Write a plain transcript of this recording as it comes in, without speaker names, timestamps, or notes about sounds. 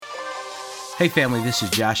Hey family, this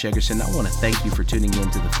is Josh Eggerson. I want to thank you for tuning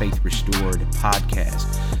in to the Faith Restored podcast.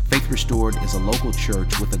 Faith Restored is a local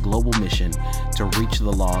church with a global mission to reach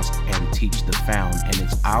the lost and teach the found. And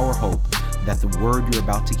it's our hope that the word you're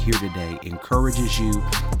about to hear today encourages you,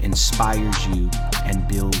 inspires you, and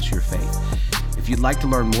builds your faith. If you'd like to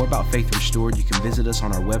learn more about Faith Restored, you can visit us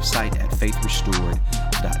on our website at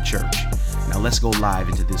faithrestored.church. Now let's go live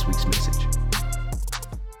into this week's message.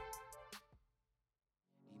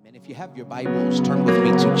 If you have your Bibles, turn with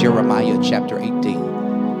me to Jeremiah chapter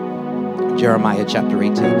 18. Jeremiah chapter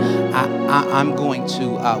 18. I'm going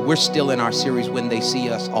to, we're still in our series, When They See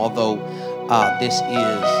Us, although this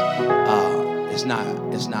is not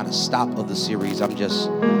a stop of the series. I'm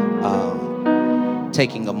just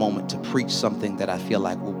taking a moment to preach something that I feel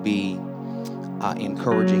like will be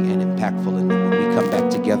encouraging and impactful. And then when we come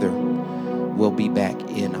back together, we'll be back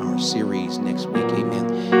in our series next week. Amen.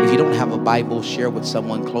 If you don't have a Bible, share with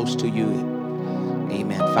someone close to you.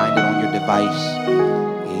 Amen. Find it on your device.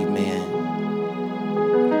 Amen.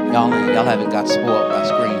 Y'all haven't got spoiled by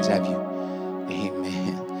screens, have you?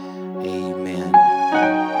 Amen. Amen.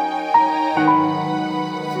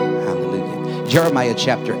 Hallelujah. Jeremiah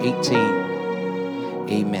chapter 18.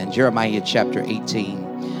 Amen. Jeremiah chapter 18.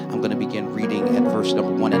 I'm going to begin reading at verse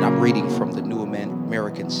number 1, and I'm reading from the New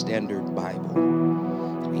American Standard Bible.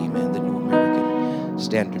 Amen. The New American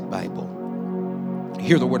Standard Bible.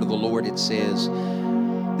 Hear the word of the Lord. It says,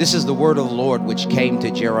 "This is the word of the Lord which came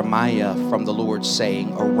to Jeremiah from the Lord,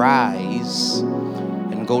 saying, Arise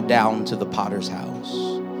and go down to the potter's house,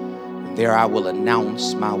 and there I will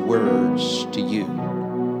announce my words to you.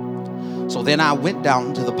 So then I went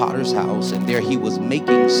down to the potter's house, and there he was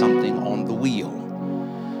making something on the wheel.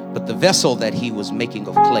 But the vessel that he was making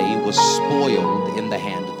of clay was spoiled in the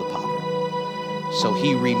hand of the potter. So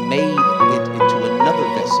he remade it into another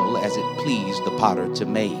vessel as it pleased the potter to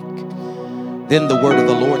make. Then the word of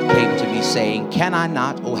the Lord came to me, saying, Can I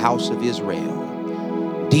not, O house of Israel,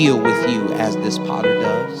 deal with you as this potter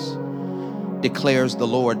does? Declares the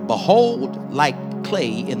Lord, Behold, like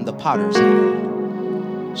clay in the potter's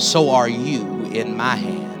hand, so are you in my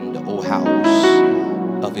hand, O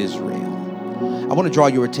house of Israel." I want to draw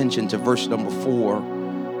your attention to verse number 4,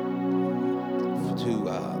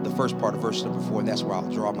 to the first part of verse number 4, and that's where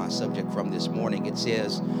I'll draw my subject from this morning. It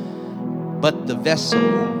says, "But the vessel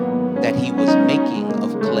that he was making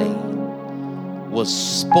of clay was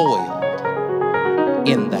spoiled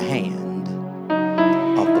in the hand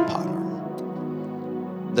of the potter."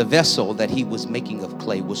 The vessel that he was making of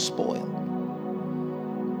clay was spoiled,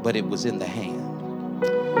 but it was in the hand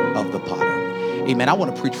of the potter. Amen. I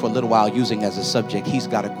want to preach for a little while using as a subject, He's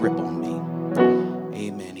got a grip on me.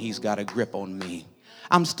 Amen. He's got a grip on me.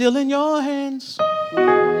 I'm still in your hands.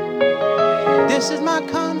 This is my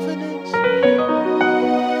confidence.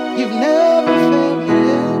 You've never failed me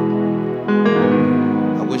yet.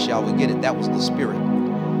 I wish y'all would get it. That was the Spirit.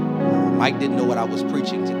 Mike didn't know what I was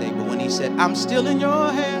preaching today, but when he said, I'm still in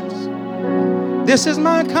your hands, this is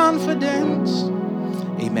my confidence.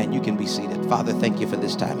 Amen. You can be seated. Father, thank you for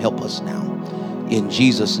this time. Help us now. In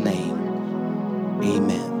Jesus' name,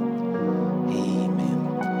 amen. Amen.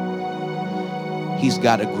 He's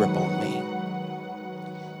got a grip on me.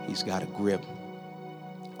 He's got a grip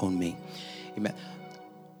on me. Amen.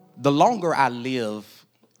 The longer I live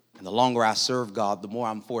and the longer I serve God, the more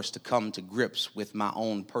I'm forced to come to grips with my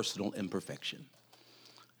own personal imperfection.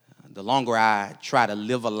 The longer I try to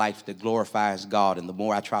live a life that glorifies God, and the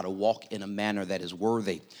more I try to walk in a manner that is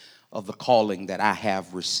worthy of the calling that I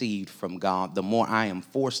have received from God, the more I am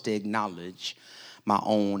forced to acknowledge my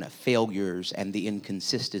own failures and the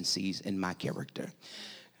inconsistencies in my character.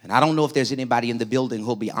 And I don't know if there's anybody in the building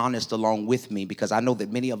who'll be honest along with me, because I know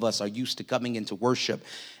that many of us are used to coming into worship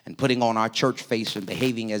and putting on our church face and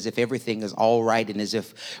behaving as if everything is all right and as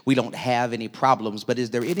if we don't have any problems. But is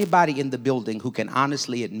there anybody in the building who can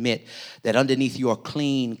honestly admit that underneath your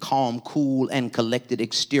clean, calm, cool, and collected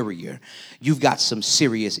exterior, you've got some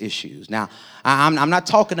serious issues? Now, I'm not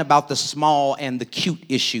talking about the small and the cute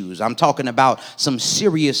issues. I'm talking about some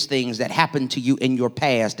serious things that happened to you in your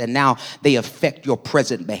past, and now they affect your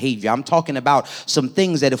present behavior. I'm talking about some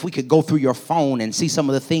things that if we could go through your phone and see some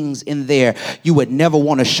of the things in there, you would never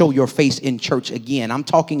want to show your face in church again. I'm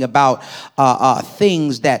talking about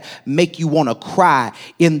things that make you want to cry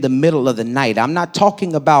in the middle of the night. I'm not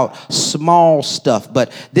talking about small stuff,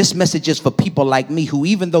 but this message is for people like me who,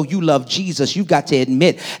 even though you love Jesus, you've got to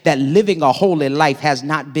admit that living a holy life has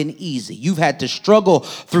not been easy. You've had to struggle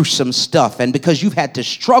through some stuff, and because you've had to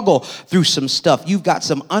struggle through some stuff, you've got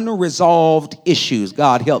some unresolved issues.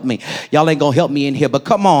 God God help me. Y'all ain't gonna help me in here, but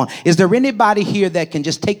come on. Is there anybody here that can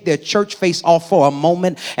just take their church face off for a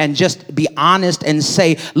moment and just be honest and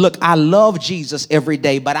say, look, I love Jesus every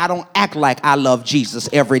day, but I don't act like I love Jesus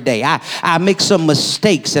every day. I make some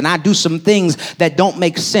mistakes and I do some things that don't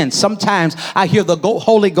make sense. Sometimes I hear the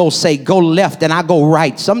Holy Ghost say, go left, and I go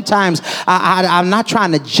right. Sometimes I'm not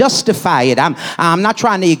trying to justify it. I'm not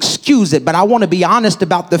trying to excuse it, but I want to be honest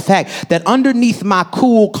about the fact that underneath my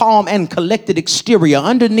cool, calm, and collected exterior,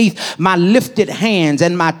 underneath my lifted hands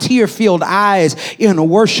and my tear-filled eyes in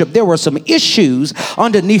worship, there were some issues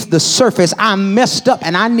underneath the surface. I'm messed up,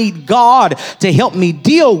 and I need God to help me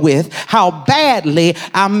deal with how badly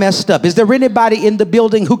I'm messed up. Is there anybody in the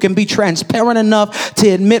building who can be transparent enough to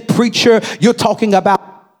admit, preacher, you're talking about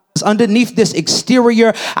underneath this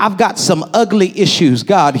exterior, I've got some ugly issues.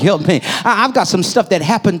 God help me. I've got some stuff that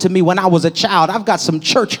happened to me when I was a child. I've got some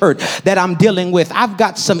church hurt that I'm dealing with. I've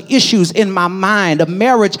got some issues in my mind, a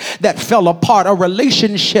marriage that fell apart, a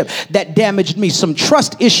relationship that damaged me, some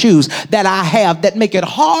trust issues that I have that make it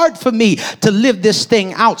hard for me to live this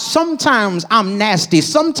thing out. Sometimes I'm nasty.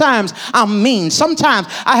 Sometimes I'm mean. Sometimes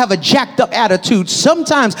I have a jacked up attitude.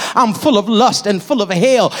 Sometimes I'm full of lust and full of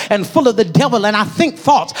hell and full of the devil, and I think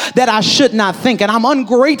thoughts that I should not think, and I'm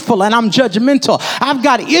ungrateful and I'm judgmental. I've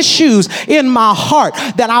got issues in my heart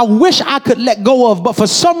that I wish I could let go of, but for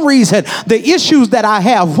some reason the issues that I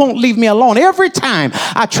have won't leave me alone. Every time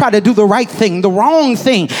I try to do the right thing, the wrong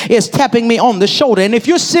thing is tapping me on the shoulder. And if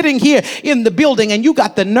you're sitting here in the building and you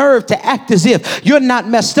got the nerve to act as if you're not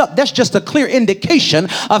messed up, that's just a clear indication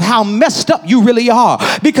of how messed up you really are.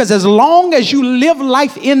 Because as long as you live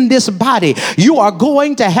life in this body, you are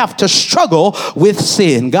going to have to struggle with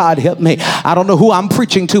sin. God help me. I don't know who I'm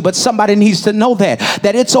preaching to, but somebody needs to know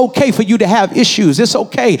that it's okay for you to have issues. It's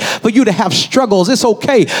okay for you to have struggles. It's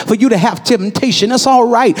okay for you to have temptation. It's all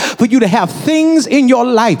right for you to have things in your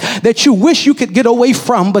life that you wish you could get away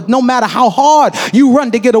from, but no matter how hard you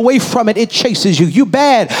run to get away from it, it chases you. You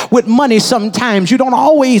bad with money sometimes. You don't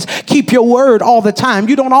always keep your word all the time.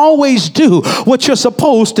 You don't always do what you're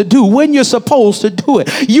supposed to do when you're supposed to do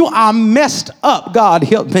it. You are messed up. God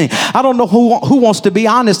help me. I don't know who wants to be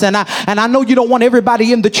honest, and I know you don't want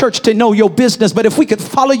everybody in the church to know your business, but if we could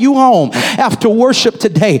follow you home after worship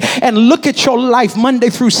today and look at your life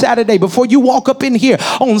Monday through Saturday before you walk up in here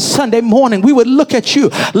on Sunday morning, we would look at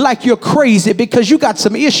you like you're crazy because you got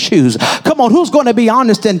some issues. Come on, who's going to be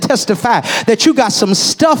honest and testify that you got some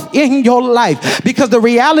stuff in your life? Because the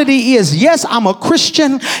reality is, yes, I'm a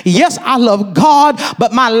Christian. Yes, I love God,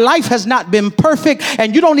 but my life has not been perfect,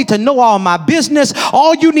 and you don't need to know all my business.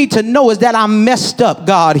 All you need to know is that I'm messed up.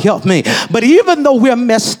 God help me. But even though we're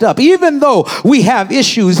messed up, even though we have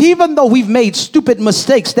issues, even though we've made stupid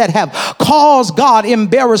mistakes that have caused God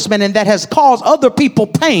embarrassment and that has caused other people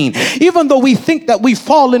pain, even though we think that we've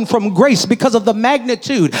fallen from grace because of the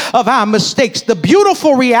magnitude of our mistakes, the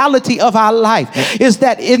beautiful reality of our life is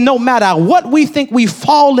that no matter what we think we've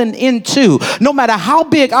fallen into, no matter how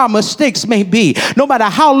big our mistakes may be, no matter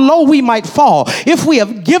how low we might fall, if we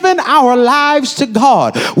have given our lives to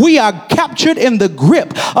God, we are captured in the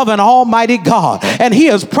grip of an almighty God. And he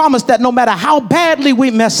has promised that no matter how badly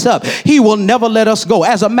we mess up, he will never let us go.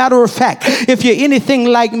 As a matter of fact, if you're anything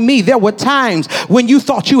like me, there were times when you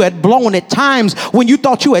thought you had blown it, times when you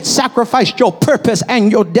thought you had sacrificed your purpose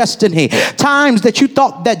and your destiny, times that you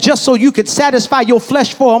thought that just so you could satisfy your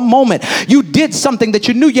flesh for a moment, you did something that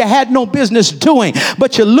you knew you had no business doing,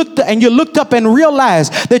 but you looked up and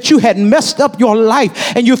realized that you had messed up your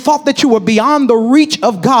life, and you thought that you were beyond the reach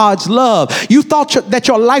of God's love. You thought that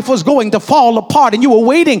your life was going to fall apart, and you were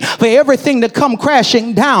waiting for everything to come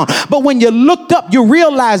crashing down. But when you looked up, you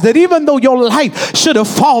realized that even though your life should have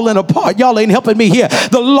fallen apart, y'all ain't helping me here,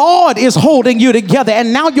 the Lord is holding you together.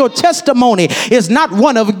 And now your testimony is not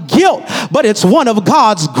one of guilt, but it's one of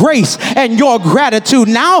God's grace and your gratitude.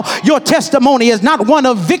 Now your testimony is not one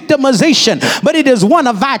of victimization, but it is one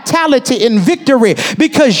of vitality and victory,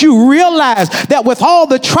 because you realize that with all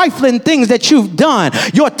the trifling things that you've done,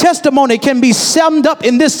 your testimony can be summed up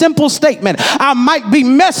in this simple statement: I might be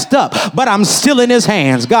messed up, but I'm still in his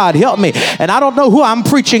hands. God help me. And I don't know who I'm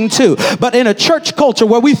preaching to, but in a church culture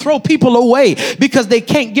where we throw people away because they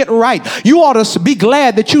can't get right, you ought to be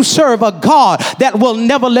glad that you serve a God that will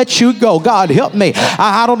never let you go. God help me.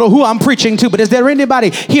 I don't know who I'm preaching to, but is there anybody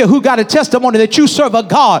here who got a testimony that you serve a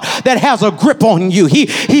God that has a grip on you?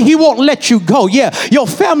 He won't let you go. Yeah, your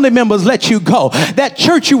family members let you go. That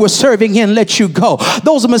church you were serving in let you go.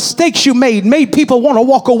 Those mistakes you made people people want to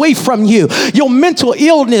walk away from you. Your mental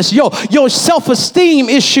illness, your self-esteem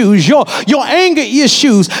issues, your anger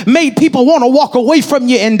issues made people want to walk away from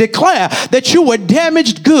you and declare that you were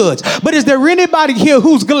damaged goods. But is there anybody here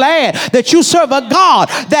who's glad that you serve a God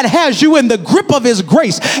that has you in the grip of his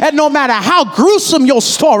grace? And no matter how gruesome your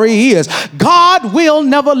story is, God will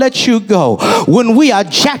never let you go. When we are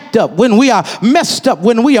jacked up, when we are messed up,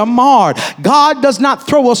 when we are marred, God does not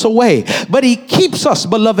throw us away, but he keeps us,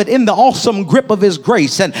 beloved, in the awesome grip of his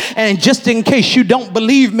grace. And just in case you don't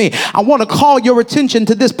believe me, I want to call your attention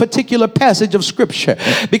to this particular passage of scripture,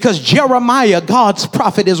 because Jeremiah, God's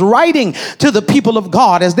prophet, is writing to the people of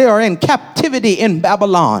God as they are in captivity in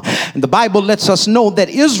Babylon. And the Bible lets us know that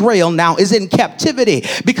Israel now is in captivity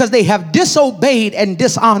because they have disobeyed and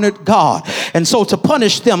dishonored God. And so to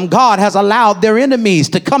punish them, God has allowed their enemies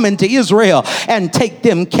to come into Israel and take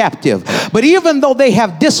them captive. But even though they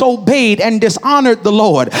have disobeyed and dishonored the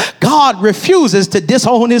Lord, God refuses to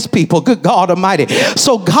disown his people. Good God Almighty.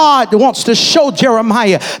 So God wants to show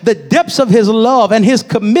Jeremiah the depths of his love and his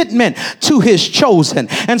commitment to his chosen.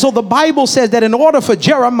 And so the Bible says that in order for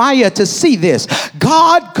Jeremiah to see this,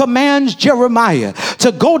 God commands Jeremiah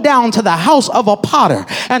to go down to the house of a potter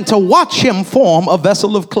and to watch him form a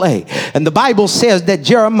vessel of clay. And the Bible says that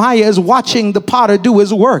Jeremiah is watching the potter do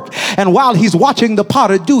his work. And while he's watching the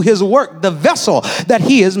potter do his work, the vessel that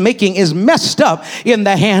he is making is messed up in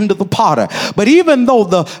the hand of the potter. But even though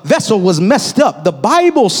the vessel was messed up, the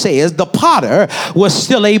Bible says the potter was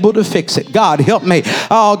still able to fix it. God help me.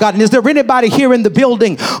 Oh God, and is there anybody here in the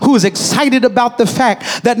building who is excited about the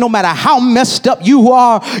fact that no matter how messed up you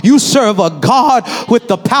are, you serve a God with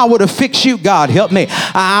the power to fix you? God help me.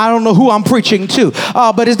 I don't know who I'm preaching to,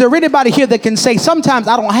 but is there anybody here that can say, sometimes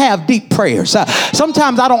I don't have deep prayers.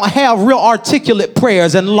 Sometimes I don't have real articulate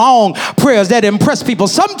prayers and long prayers that impress people.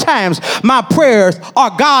 Sometimes my prayers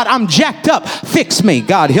are, God, I'm jacked up, fix me.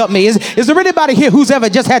 God help me. Is there anybody here who's ever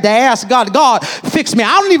just had to ask God, God, fix me?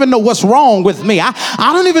 I don't even know what's wrong with me. I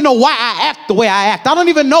don't even know why I act the way I act. I don't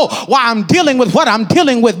even know why I'm dealing with what I'm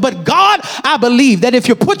dealing with. But God, I believe that if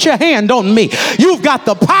you put your hand on me, you've got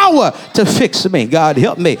the power to fix me. God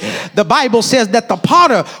help me. The Bible says that the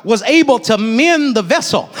potter was able to mend the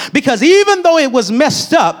vessel because even though it was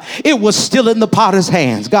messed up, it was still in the potter's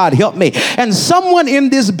hands. God help me. And someone in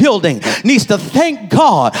this building needs to thank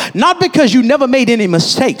God, not because you never made any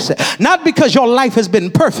mistakes, not because your life has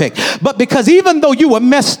been perfect, but because even though you were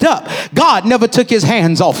messed up, God never took his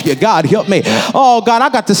hands off you. God help me. Oh God, I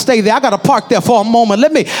got to stay there. I got to park there for a moment.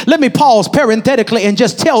 Let me pause parenthetically and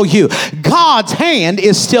just tell you, God's hand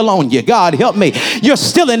is still on you. God help me. You're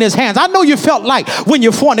still in his hands. I know you felt like when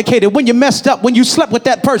you fornicated, when you messed up, when you slept with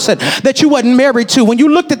that person that you wasn't married to, when you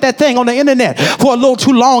looked at that thing on the internet for a little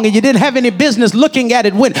too long and you didn't have any business looking at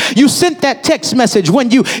it, when you sent that text message,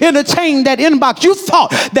 when you entertained that inbox, you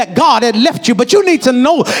thought that God had left you. But you need to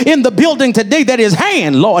know in the building today that his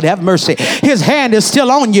hand, Lord have mercy, his hand is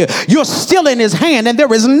still on you. You're still in his hand, and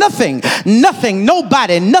there is nothing,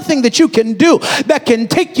 nobody, nothing that you can do that can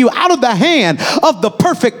take you out of the hand of the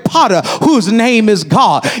perfect potter whose name is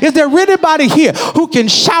God. Is there anybody here who can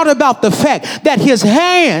shout about the fact that his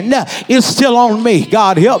hand is still on me?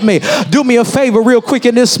 God help me. Do me a favor real quick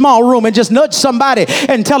in this small room and just nudge somebody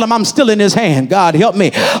and tell them I'm still in his hand. God help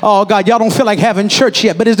me. Oh God, y'all don't feel like having church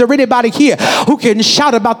yet, but is there anybody here who can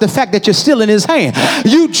shout about the fact that you're still in his hand?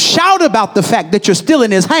 You shout about the fact that you're still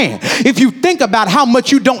in his hand if you think about how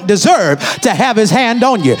much you don't deserve to have his hand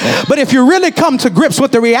on you. But if you really come to grips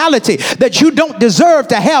with the reality that you don't deserve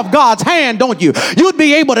to have God's hand on you, you'd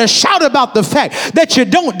be able to shout about the fact that you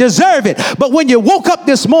don't deserve it. But when you woke up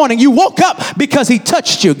this morning, you woke up because he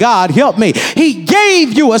touched you. God help me. He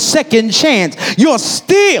gave you a second chance. You're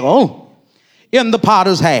still in the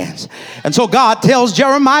potter's hands. And so God tells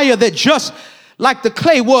Jeremiah that just like the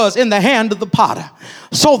clay was in the hand of the potter,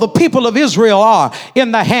 so the people of Israel are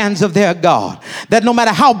in the hands of their God. That no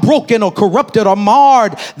matter how broken or corrupted or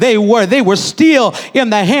marred they were still in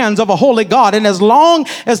the hands of a holy God. And as long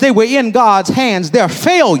as they were in God's hands, their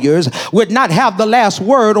failures would not have the last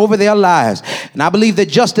word over their lives. And I believe that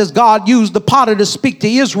just as God used the potter to speak to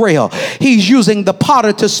Israel, he's using the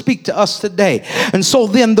potter to speak to us today. And so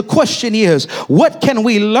then the question is, what can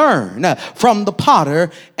we learn from the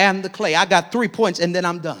potter and the clay? I got 3 points and then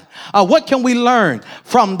I'm done. What can we learn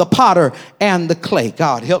from the potter and the clay.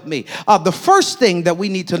 God help me. The first thing that we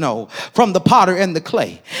need to know from the potter and the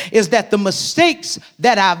clay is that the mistakes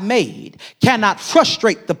that I've made cannot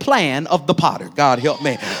frustrate the plan of the potter. God help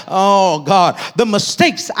me. Oh God, the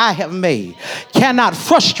mistakes I have made cannot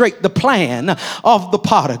frustrate the plan of the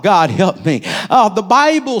potter. God help me. The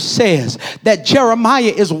Bible says that Jeremiah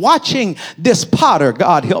is watching this potter,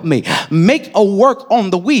 God help me, make a work on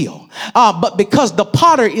the wheel. But because the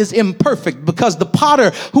potter is imperfect, because the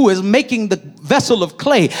potter who is making the vessel of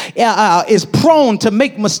clay is prone to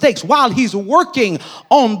make mistakes while he's working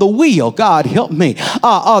on the wheel, God help me,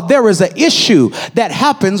 there is an issue that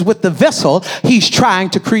happens with the vessel he's trying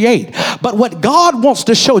to create. But what God wants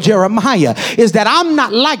to show Jeremiah is that I'm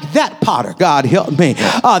not like that potter. God help me.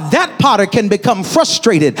 That potter can become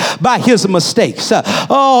frustrated by his mistakes.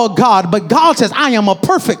 Oh God, but God says I am a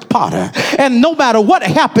perfect potter, and no matter what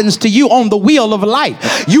happens to you on the wheel of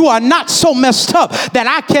life, you are not so messed up that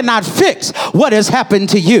I cannot fix what has happened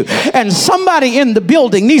to you. And somebody in the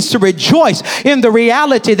building needs to rejoice in the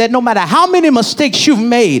reality that no matter how many mistakes you've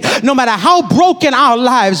made, no matter how broken our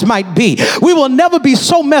lives might be, we will never be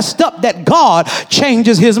so messed up that God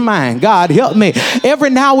changes his mind. God help me. Every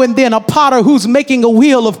now and then a potter who's making a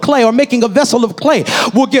wheel of clay or making a vessel of clay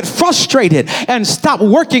will get frustrated and stop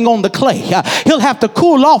working on the clay. He'll have to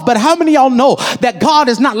cool off. But how many of y'all know that God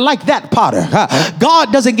is not like that potter?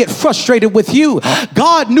 God doesn't get frustrated with you.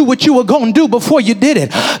 God knew what you were going to do before you did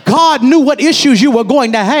it. God knew what issues you were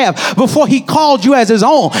going to have before he called you as his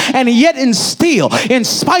own. And yet in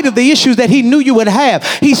spite of the issues that he knew you would have,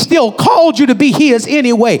 he still called you to be his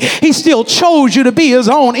anyway. He still chose you to be his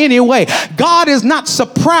own anyway. God is not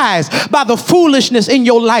surprised by the foolishness in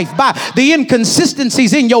your life, by the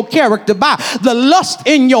inconsistencies in your character, by the lust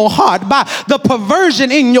in your heart, by the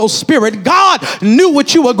perversion in your spirit. God knew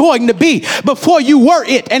what you were going to be before you were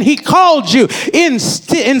it, and he called you in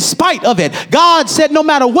spite of it. God said no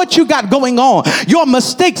matter what you got going on, your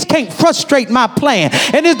mistakes can't frustrate my plan.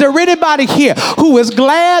 And is there anybody here who is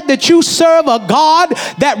glad that you serve a God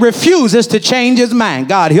that refuses to change his mind?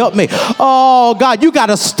 God help me. Oh God, you got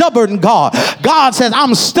a stubborn God. God says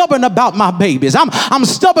I'm stubborn about my babies. I'm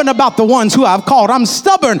stubborn about the ones who I've called. I'm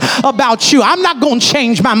stubborn about you. I'm not going to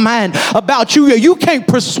change my mind about you. You can't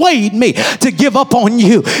persuade me to give up on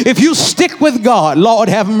you. If you stick with God, Lord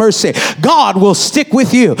have mercy, God will stick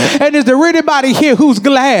with you. And is there anybody here who's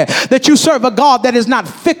glad that you serve a God that is not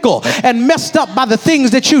fickle and messed up by the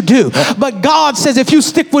things that you do? But God says if you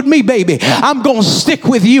stick with me, baby, I'm going to stick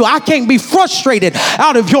with you. I can't be frustrated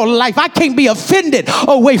out of your life. I can't be offended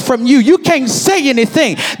away from you. You can't say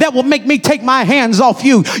anything that will make me take my hands off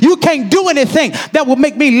you. You can't do anything that will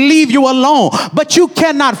make me leave you alone. But you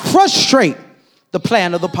cannot frustrate the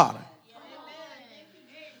plan of the potter.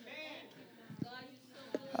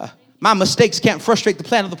 My mistakes can't frustrate the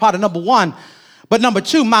plan of the potter, number one. But number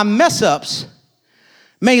two, my mess ups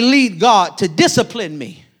may lead God to discipline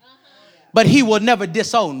me, but he will never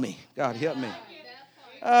disown me. God help me.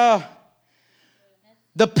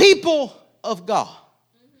 The people of God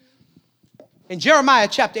in Jeremiah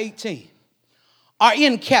chapter 18 are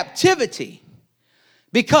in captivity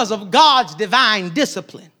because of God's divine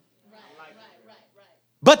discipline.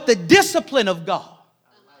 But the discipline of God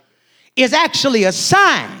is actually a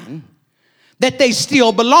sign that they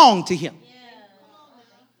still belong to him.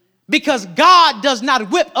 Because God does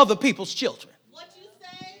not whip other people's children.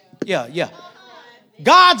 Yeah.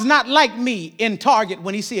 God's not like me in Target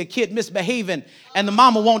when he see a kid misbehaving and the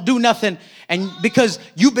mama won't do nothing. And because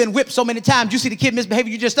you've been whipped so many times, you see the kid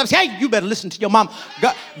misbehaving, you just stop, say, hey, you better listen to your mama.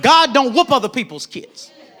 God don't whoop other people's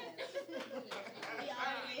kids.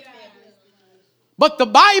 But the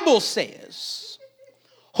Bible says,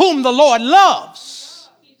 whom the Lord loves,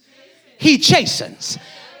 he chastens.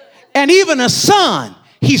 And even a son,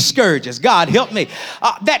 he scourges. God help me.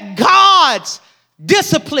 That God's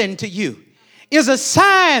discipline to you is a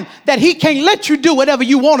sign that he can't let you do whatever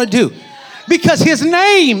you want to do because his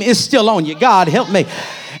name is still on you. God help me.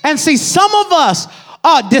 And see, some of us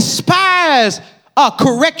despise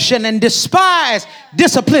correction and despise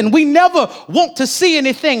discipline. We never want to see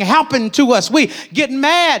anything happen to us. We get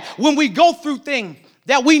mad when we go through things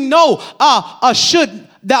that we know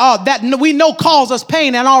that we know cause us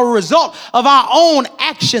pain and are a result of our own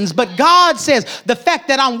actions. But God says the fact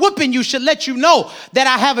that I'm whipping you should let you know that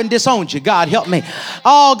I haven't disowned you. God help me.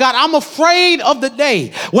 Oh God, I'm afraid of the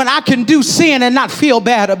day when I can do sin and not feel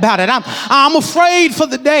bad about it. I'm afraid for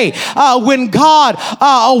the day when God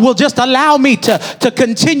will just allow me to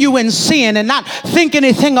continue in sin and not think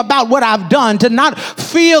anything about what I've done, to not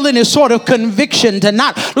feel any sort of conviction, to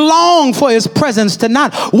not long for his presence, to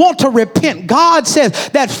not want to repent. God says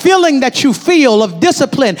That feeling that you feel of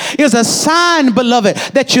discipline is a sign, beloved,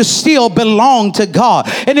 that you still belong to God.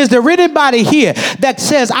 And is there anybody here that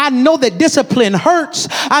says, I know that discipline hurts,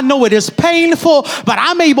 I know it is painful, but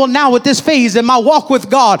I'm able now at this phase in my walk with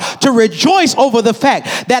God to rejoice over the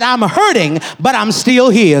fact that I'm hurting, but I'm still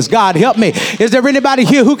His. God help me. Is there anybody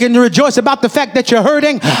here who can rejoice about the fact that you're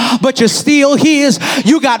hurting, but you're still His?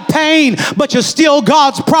 You got pain, but you're still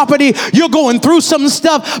God's property. You're going through some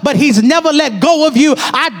stuff, but He's never let go of you.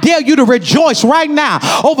 I dare you to rejoice right now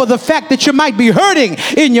over the fact that you might be hurting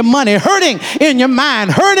in your money, hurting in your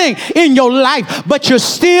mind, hurting in your life, but you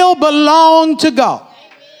still belong to God.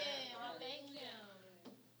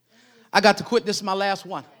 I got to quit. This is my last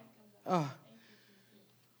one.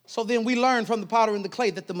 So then we learn from the potter and the clay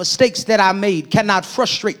that the mistakes that I made cannot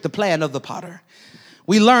frustrate the plan of the potter.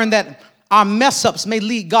 We learn that our mess ups may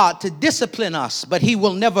lead God to discipline us, but He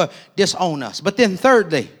will never disown us. But then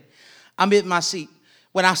thirdly, I'm in my seat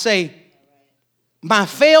when I say my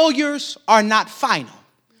failures are not final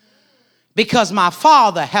because my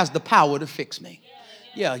Father has the power to fix me.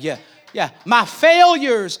 Yeah. My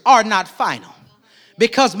failures are not final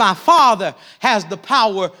because my Father has the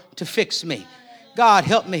power to fix me. God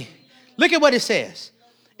help me. Look at what it says.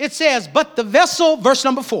 It says, but the vessel, verse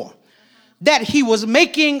number 4, that He was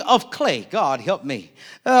making of clay. God help me.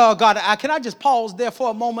 Oh God, can I just pause there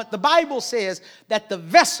for a moment? The Bible says that the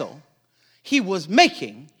vessel He was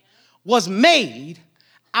making was made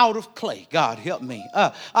out of clay. God help me.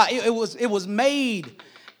 It was made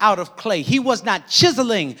out of clay. He was not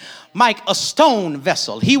chiseling like a stone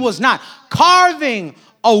vessel. He was not carving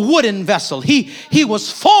a wooden vessel. He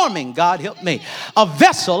was forming, God help me, a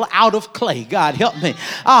vessel out of clay. God help me.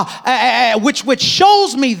 Which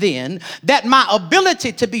shows me then that my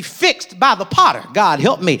ability to be fixed by the potter, God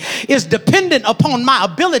help me, is dependent upon my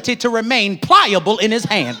ability to remain pliable in His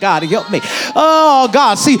hand. God help me. Oh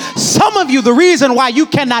God, see, some of you, the reason why you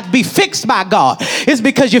cannot be fixed by God is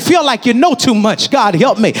because you feel like you know too much. God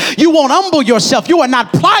help me. You won't humble yourself. You are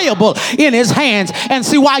not pliable in His hands. And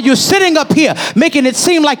see, while you're sitting up here making it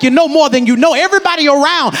seem like you know more than you know, everybody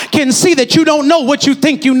around can see that you don't know what you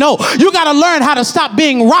think you know. You got to learn how to stop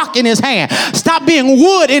being rock in His hand, stop being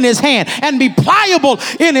wood in His hand, and be pliable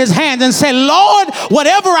in His hand and say, Lord,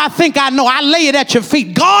 whatever I think I know, I lay it at your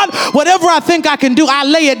feet. God, whatever I think I can do, I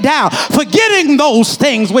lay it down, forgetting those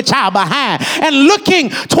things which are behind and looking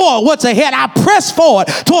toward what's ahead. I press forward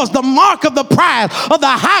towards the mark of the prize of the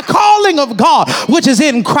high calling of God, which is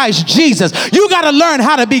in Christ Jesus. You got to learn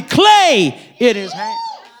how to be clay in His hand.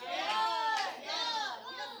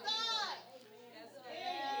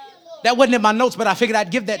 That wasn't in my notes, but I figured I'd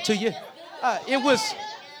give that to you.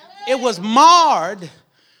 It was marred.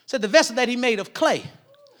 Said the vessel that He made of clay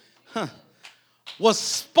was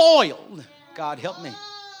spoiled. God help me.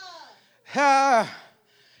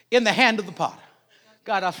 In the hand of the potter.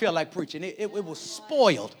 God, I feel like preaching. It was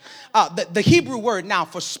spoiled. The Hebrew word now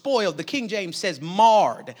for spoiled, the King James says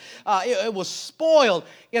marred. It was spoiled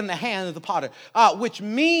in the hand of the potter, which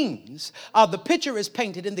means the picture is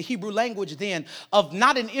painted in the Hebrew language then of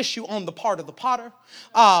not an issue on the part of the potter,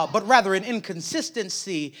 but rather an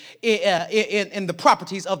inconsistency in the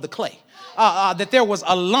properties of the clay. That there was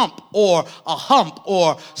a lump or a hump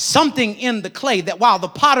or something in the clay that while the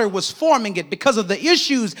potter was forming it, because of the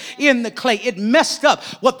issues in the clay, it messed up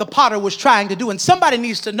what the potter was trying to do. And somebody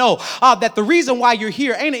needs to know that the reason why you're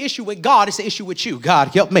here ain't an issue with God, it's an issue with you. God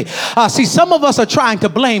help me. See, some of us are trying to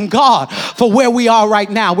blame God for where we are right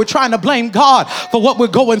now. We're trying to blame God for what we're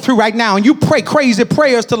going through right now. And you pray crazy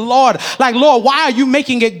prayers to the Lord, like, Lord, why are you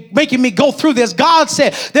making me go through this? God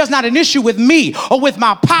said there's not an issue with me or with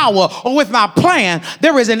my power or with my plan.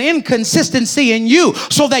 There is an inconsistency in you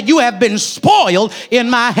so that you have been spoiled in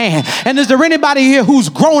my hand. And is there anybody here who's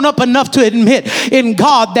grown up enough to admit in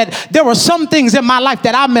God that there were some things in my life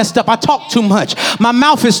that I messed up? I talk too much. My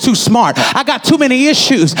mouth is too smart. I got too many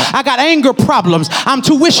issues. I got anger problems. I'm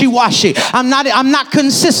too wishy-washy. I'm not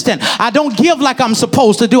consistent. I don't give like I'm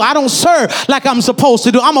supposed to do. I don't serve like I'm supposed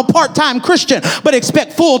to do. I'm a part-time Christian, but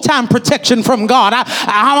expect full-time protection from God.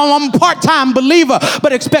 I'm a part-time believer,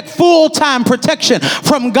 but expect full-time protection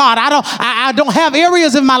from God. I don't have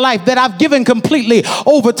areas in my life that I've given completely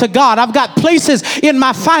over to God. I've got places in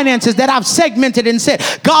my finances that I've segmented and said,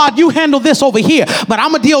 God, you handle this over here, but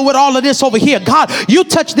I'm gonna deal with all of this over here. God, you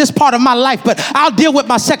touch this part of my life, but I'll deal with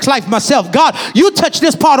my sex life myself. God, you touch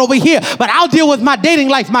this part over here, but I'll deal with my dating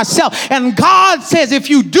life myself. And God says, if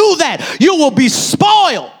you do that, you will be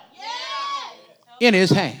spoiled in His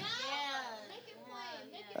hand.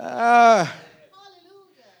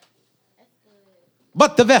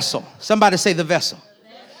 But the vessel. Somebody say the vessel.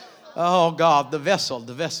 Oh God, the vessel.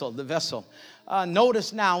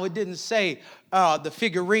 Notice now it didn't say the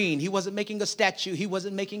figurine. He wasn't making a statue. He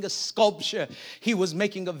wasn't making a sculpture. He was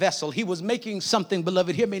making a vessel. He was making something,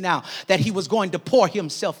 beloved, hear me now, that he was going to pour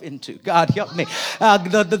himself into. God help me.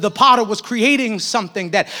 The potter was creating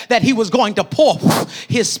something that he was going to pour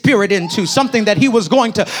his spirit into, something that he was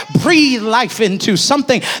going to breathe life into,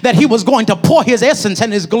 something that he was going to pour his essence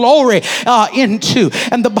and his glory into.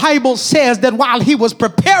 And the Bible says that while he was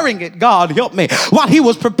preparing it, God help me, while he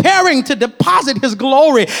was preparing to deposit his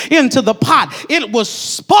glory into the pot, it was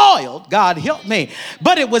spoiled, God help me,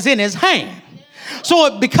 but it was in his hand.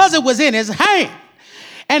 So because it was in his hand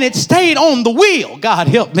and it stayed on the wheel, God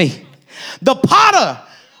help me, the potter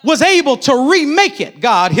was able to remake it.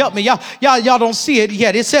 God help me. Y'all don't see it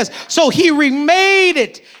yet. It says, so he remade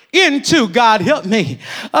it into, God help me,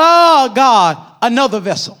 oh God, another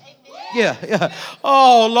vessel. Yeah.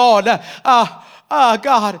 Oh Lord.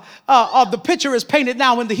 God, the picture is painted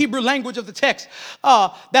now in the Hebrew language of the text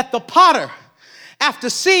that the potter,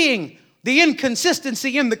 after seeing the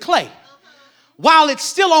inconsistency in the clay, while it's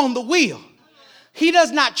still on the wheel, he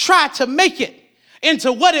does not try to make it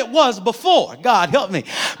into what it was before. God help me.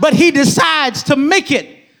 But he decides to make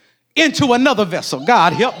it into another vessel.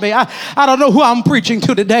 God help me. I don't know who I'm preaching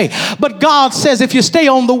to today, but God says if you stay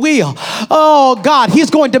on the wheel, oh God, he's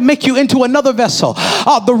going to make you into another vessel.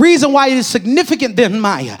 The reason why it is significant then,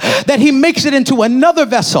 Maya, that he makes it into another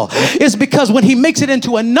vessel is because when he makes it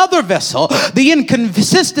into another vessel, the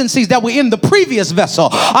inconsistencies that were in the previous vessel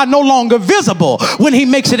are no longer visible when he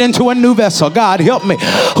makes it into a new vessel. God help me.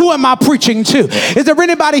 Who am I preaching to? Is there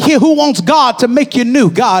anybody here who wants God to make you new?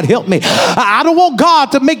 God help me. I don't want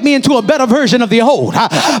God to make me into a better version of the old,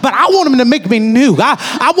 but I want him to make me new.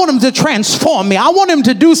 I want him to transform me. I want him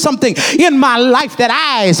to do something in my life that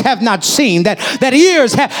eyes have not seen, that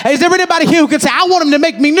ears have. Is there anybody here who can say, I want him to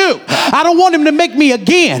make me new? I don't want him to make me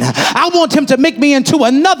again. I want him to make me into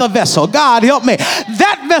another vessel. God help me.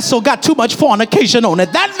 That vessel got too much fornication on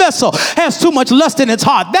it. That vessel has too much lust in its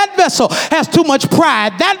heart. That vessel has too much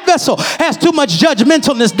pride. That vessel has too much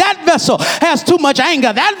judgmentalness. That vessel has too much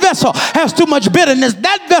anger. That vessel has too much bitterness.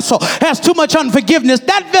 That vessel has too much unforgiveness.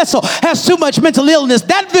 That vessel has too much mental illness.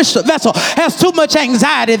 That vessel has too much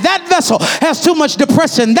anxiety. That vessel has too much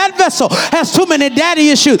depression. That vessel has too many daddy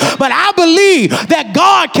issues. But I believe that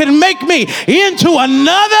God can make me into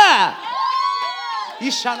another.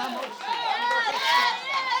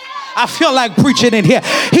 I feel like preaching in here.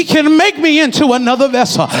 He can make me into another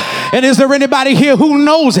vessel. And is there anybody here who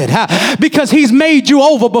knows it? Because he's made you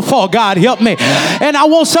over before. God help me. And I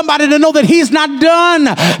want somebody to know that he's not done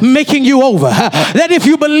making you over. That if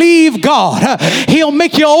you believe God, he'll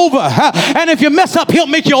make you over. And if you mess up, he'll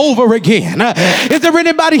make you over again. Is there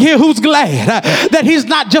anybody here who's glad that he's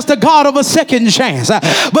not just a God of a second chance,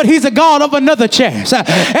 but he's a God of another chance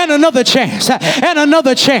and another chance and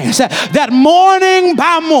another chance, that morning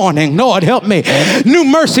by morning, Lord help me, new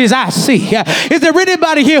mercies I see. Is there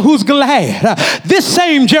anybody here who's glad? This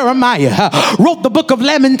same Jeremiah wrote the book of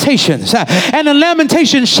Lamentations, and in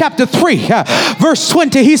Lamentations chapter 3 verse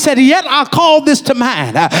 20 he said, yet I call this to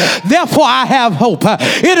mind, therefore I have hope.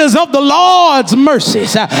 It is of the Lord's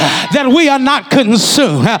mercies that we are not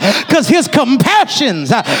consumed, because his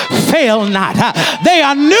compassions fail not. They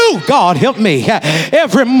are new, God help me,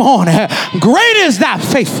 every morning. Great is thy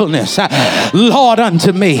faithfulness, Lord,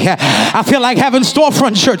 unto me. I feel like having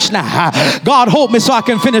storefront church now. God hold me so I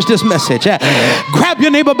can finish this message. Grab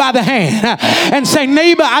your neighbor by the hand and say,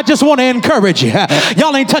 neighbor, I just want to encourage you.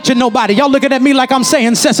 Y'all ain't touching nobody. Y'all looking at me like I'm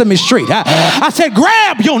saying Sesame Street. I said,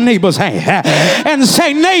 grab your neighbor's hand and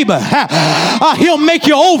say, neighbor, he'll make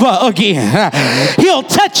you over again. He'll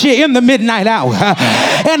touch you in the midnight hour,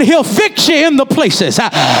 and he'll fix you in the places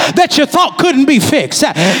that you thought couldn't be fixed.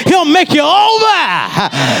 He'll make you over.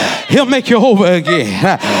 He'll make you over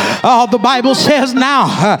again. The Bible says now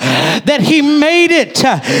that he made it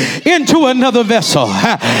into another vessel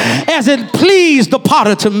as it pleased the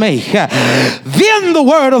potter to make. Then the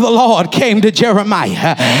word of the Lord came to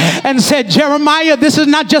Jeremiah and said, Jeremiah, this is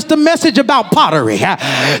not just a message about pottery.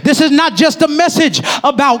 This is not just a message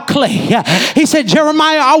about clay. He said,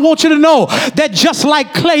 Jeremiah, I want you to know that just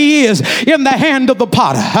like clay is in the hand of the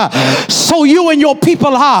potter, so you and your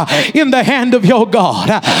people are in the hand of your God.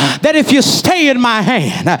 That if you stay in my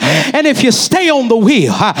hand, And if you stay on the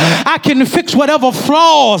wheel, I can fix whatever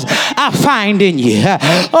flaws I find in you.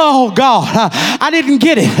 Oh God, I didn't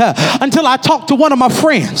get it until I talked to one of my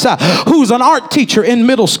friends who's an art teacher in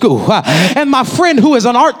middle school. And my friend who is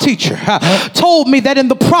an art teacher told me that in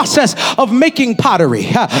the process of making pottery,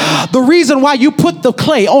 the reason why you put the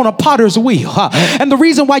clay on a potter's wheel and the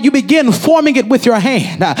reason why you begin forming it with your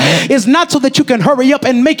hand is not so that you can hurry up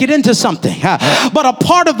and make it into something, but a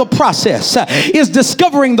part of the process is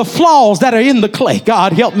discovering the flaws that are in the clay.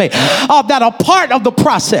 God help me. That a part of the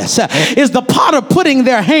process is the potter putting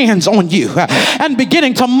their hands on you and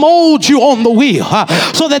beginning to mold you on the wheel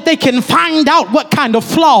so that they can find out what kind of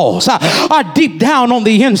flaws are deep down on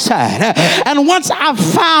the inside. And once I've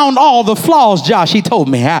found all the flaws, Josh, he told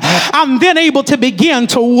me, I'm then able to begin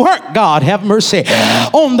to work, God have mercy,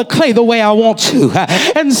 on the clay the way I want to.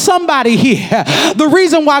 And somebody here, the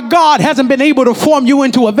reason why God hasn't been able to form you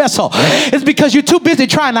into a vessel is because you're too busy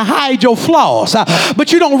trying to hide your flaws.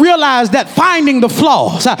 But you don't realize that finding the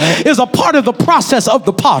flaws is a part of the process of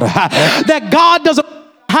the potter. That God doesn't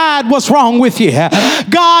hide what's wrong with you.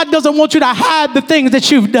 God doesn't want you to hide the things that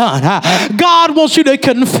you've done. God wants you to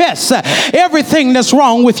confess everything that's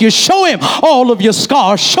wrong with you. Show him all of your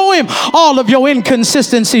scars. Show him all of your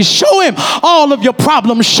inconsistencies. Show him all of your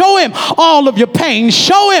problems. Show him all of your pain.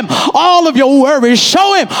 Show him all of your worries.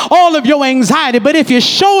 Show him all of your anxiety. But if you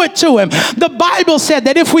show it to him, the Bible said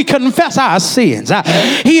that if we confess our sins,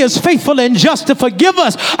 he is faithful and just to forgive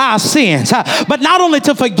us our sins. But not only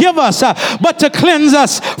to forgive us, but to cleanse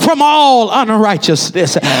us from all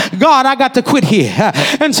unrighteousness. God, I got to quit here.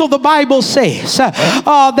 And so the Bible says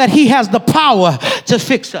that he has the power to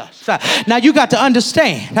fix us. Now you got to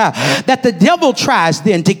understand that the devil tries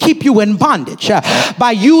then to keep you in bondage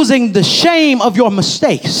by using the shame of your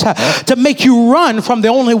mistakes to make you run from the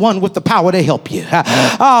only one with the power to help you.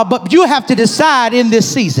 But you have to decide in this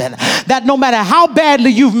season that no matter how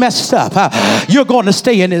badly you've messed up, you're going to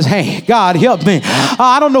stay in his hand. God help me.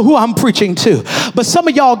 I don't know who I'm preaching to, but some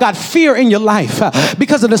of y'all got fear in your life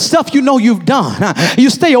because of the stuff you know you've done. You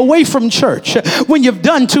stay away from church when you've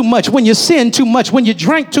done too much, when you sin too much, when you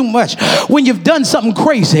drank too much, when you've done something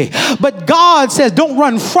crazy. But God says, don't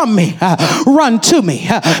run from me, run to me,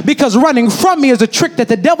 because running from me is a trick that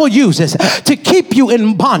the devil uses to keep you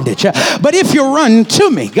in bondage. But if you run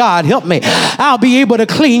to me, God help me, I'll be able to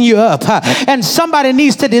clean you up. And somebody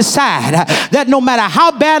needs to decide that no matter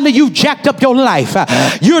how badly you've jacked up your life,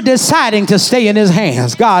 you're deciding to stay in his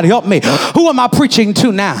hands. God help me. Who am I preaching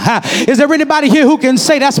to now? Is there anybody here who can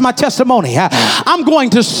say that's my testimony? I'm going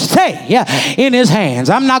to stay in his hands.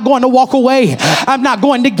 I'm not going to walk away. I'm not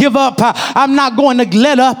going to give up. I'm not going to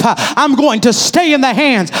let up. I'm going to stay in the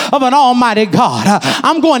hands of an almighty God.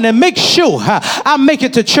 I'm going to make sure I make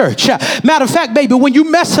it to church. Matter of fact, baby, when you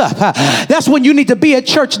mess up, that's when you need to be at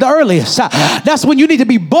church the earliest. That's when you need to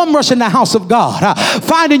be bum rushing the house of God,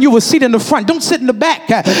 finding you a seat in the front. Don't sit in the back,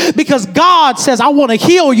 because God says, I want to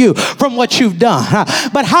heal you from what you've done.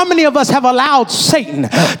 But how many of us have allowed Satan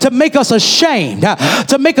to make us ashamed,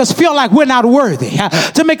 to make us feel like we're not worthy,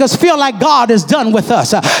 to make us feel like God is done with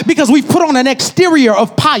us, because we've put on an exterior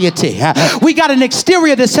of piety. We got an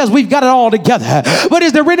exterior that says we've got it all together. But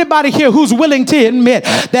is there anybody here who's willing to admit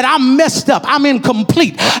that I'm messed up, I'm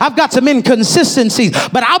incomplete, I've got some inconsistencies,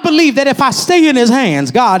 but I believe that if I stay in his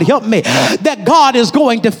hands, God help me, that God is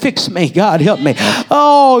going to fix me. God help me.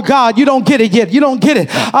 Oh God, you don't get it yet. You don't get it.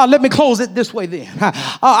 Let me close it this way then.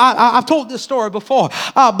 I've told this story before,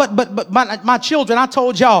 but my children, I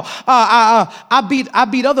told y'all, I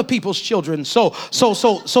beat other people's children. So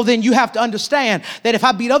then you have to understand that if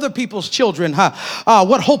I beat other people's children,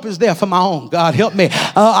 what hope is there for my own? God help me.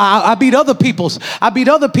 I beat other people's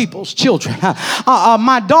children.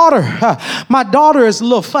 My daughter is a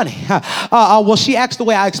little funny. Well, she acts the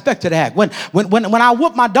way I expect her to act. When I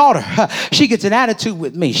whoop my daughter, she gets an attitude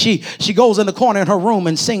with me. She goes in the corner in her room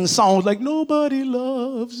and sings songs like "Nobody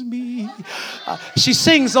Loves Me." She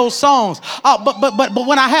sings those songs. But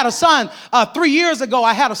when I had a son 3 years ago,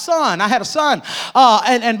 I had a son,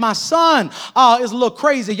 and my son is a little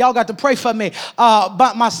crazy. Y'all got to pray for me.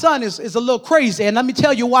 But my son is a little crazy, and let me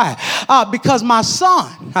tell you why. Because my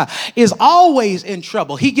son is always in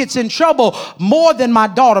trouble. He gets in trouble more than my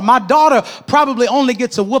daughter. My daughter probably only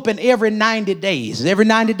gets a whooping every 90 days. Every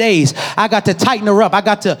 90 days, I got to tighten her up. I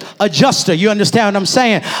got to adjust her. You understand what I'm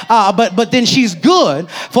saying? But then she's good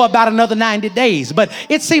for about another 90 days. But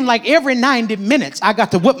it seemed like every 90 minutes I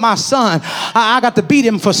got to whip my son. I got to beat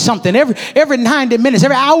him for something. Every 90 minutes,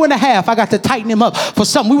 every hour and a half, I got to tighten him up for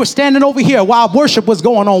something. We were standing over here while worship was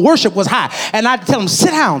going on. Worship was high. And I'd tell him,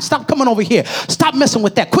 sit down. Stop coming over here. Stop messing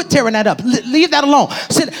with that. Quit tearing that up. Leave that alone.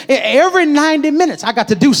 Every 90 minutes, I got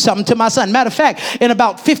to do something to my son. Matter of fact, in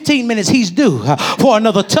about 15 minutes, he's due for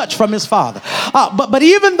another touch from his father. But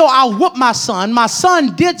even though I whooped my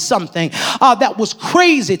son did something that was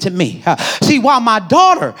crazy to me. See, while my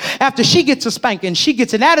daughter, after she gets a spanking, she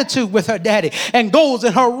gets an attitude with her daddy and goes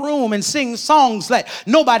in her room and sings songs that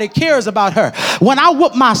nobody cares about her. When I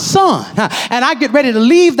whoop my son and I get ready to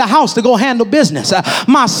leave the house to go handle business,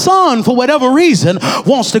 my son, for whatever reason,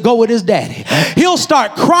 wants to go with his daddy. He'll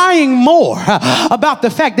start crying more about the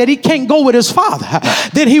fact that he can't go with his father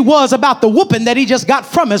than he was about the whooping that he just got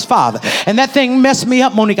from his father. And that thing messed me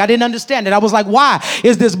up, Monique. I didn't understand it. I was like, why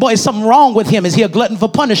is this boy, is something wrong with him? Is he a glutton for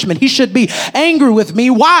punishment? He should be angry with me.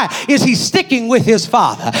 Why is he sticking with his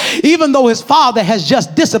father, even though his father has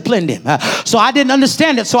just disciplined him? So I didn't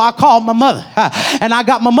understand it. So I called my mother and I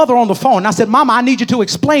got my mother on the phone. I said, Mama, I need you to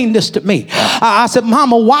explain this to me. I said,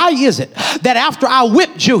 Mama, why is it that after I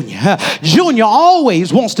whip Junior, Junior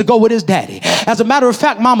always wants to go with his daddy? As a matter of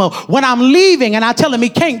fact, Mama, when I'm leaving and I tell him he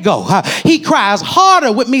can't go, he cries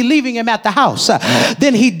harder with me leaving him at the house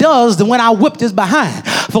than he does when I whipped his behind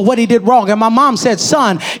for what he did wrong. And my mom said,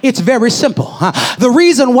 son, it's very simple. The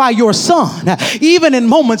reason why your son, even in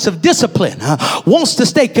moments of discipline, wants to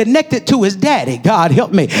stay connected to his daddy, God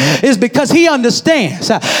help me, is because he understands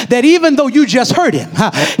that even though you just hurt him,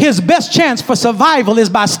 his best chance for survival is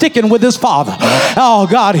by sticking with his father. Oh,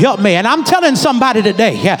 God help me. And I'm telling somebody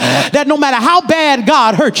today that no matter how bad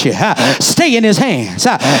God hurt you, stay in his hands.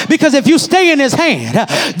 Because if you stay in his hand,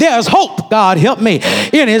 there's hope, God help me,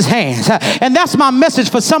 in his hands. And that's my message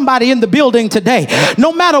for somebody in the building today.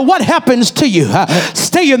 No matter what happens to you,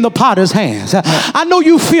 stay in the potter's hands. I know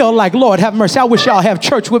you feel like, Lord have mercy, I wish y'all have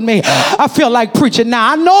church with me. I feel like preaching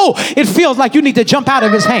now. I know it feels like you need to jump out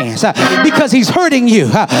of his hands because he's hurting you.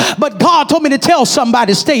 But God told me to tell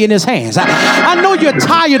somebody, stay in his hands. I know you're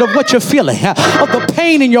tired of what you're feeling, of the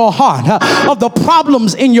pain in your heart, of the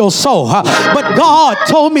problems in your soul. But God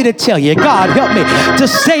told me to tell you, God help me, to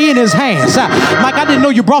stay in his hands. Mike, I didn't know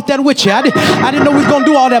you brought that with you. I didn't know we was going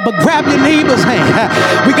to do all that, but grab your neighbor's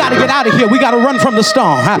hand. We got to get out of here. We got to run from the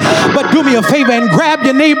storm. But do me a favor and grab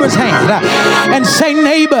your neighbor's hand and say,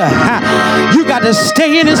 neighbor, you got to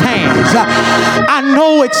stay in his hands. I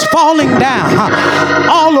know it's falling down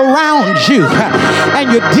all around you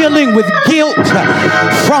and you're dealing with guilt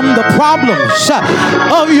from the problems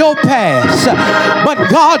of your past. But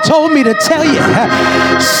God told me to tell you,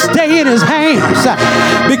 stay in his hands,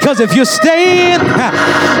 because if you stay in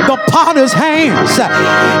the potter's hands,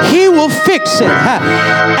 he will fix it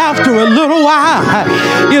after a little while.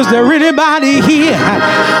 Is there anybody here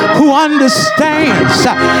who understands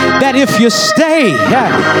that if you stay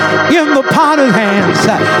in the potter's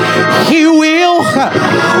hands, he will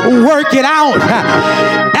work it out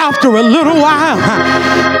after a little while?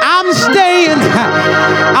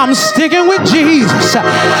 I'm sticking with Jesus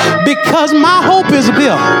because my hope is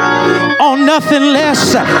built on nothing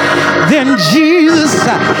less than Jesus,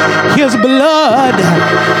 his blood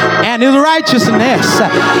and his righteousness.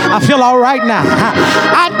 I feel all right now.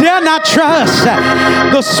 I dare not trust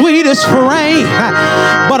the sweetest frame,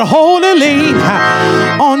 but wholly lean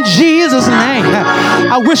on Jesus' name.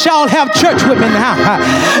 I wish y'all have church with me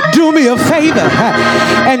now. Do me a favor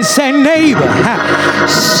and say, neighbor,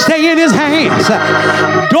 stay in his hands.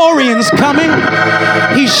 Dorian's coming.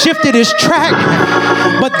 He shifted his track,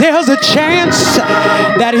 but there's a chance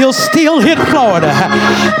that he'll still hit Florida.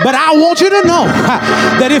 But I want you to know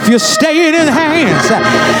that if you stay in his hands,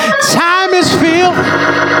 time is filled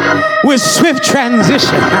with swift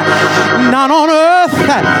transition. None on earth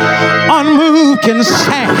unmoved can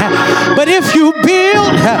stand. But if you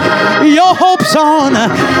build your hopes on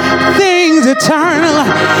things eternal,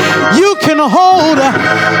 you can hold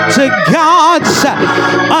to God's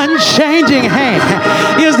unchanging hand.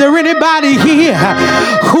 Is there anybody here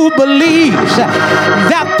who believes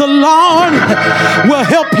that the Lord will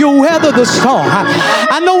help you weather the storm?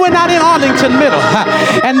 I know we're not in Arlington Middle,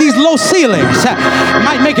 and these low ceilings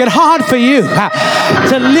might make it hard for you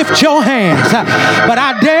to lift your hands, but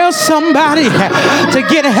I dare somebody to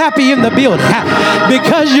get happy in the building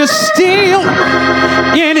because you're still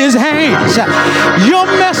in his hands. You're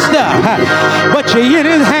messed up, but you're in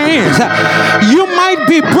his hands. You might might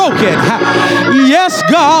be broken, yes,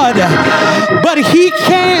 God, but he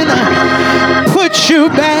can put you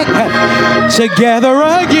back together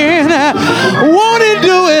again. Won't he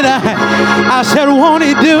do it? I said, won't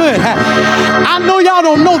he do it? I know y'all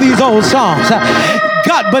don't know these old songs,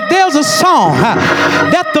 God, but there's a song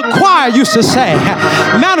that the choir used to sing.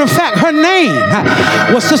 Matter of fact, her name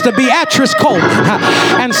was Sister Beatrice Coleman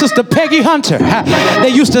and Sister Peggy Hunter. They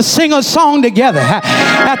used to sing a song together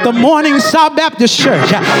at the Morning Star Baptist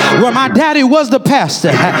Church where my daddy was the pastor.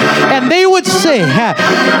 And they would sing,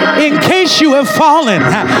 in case you have fallen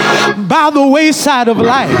by the wayside of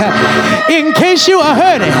life, in case you are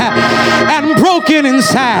hurting and broken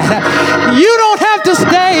inside, you don't have to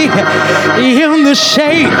stay in the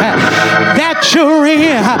shade that you're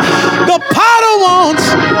in. The potter wants,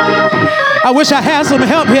 I wish I had some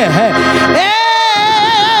help here.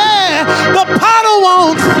 Yeah, the potter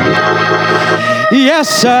wants, yes,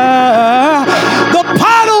 sir. The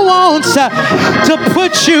potter wants to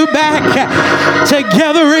put you back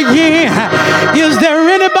together again. Is there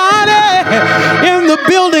anybody in the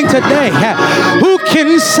building today who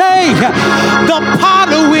can say the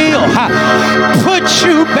potter will put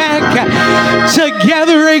you back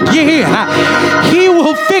together again? He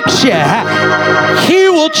will fix you. He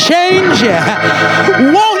will change you.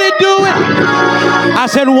 Won't he do it? I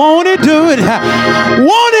said, won't he do it?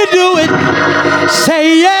 Won't he do it?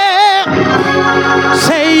 Say yeah.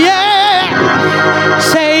 Say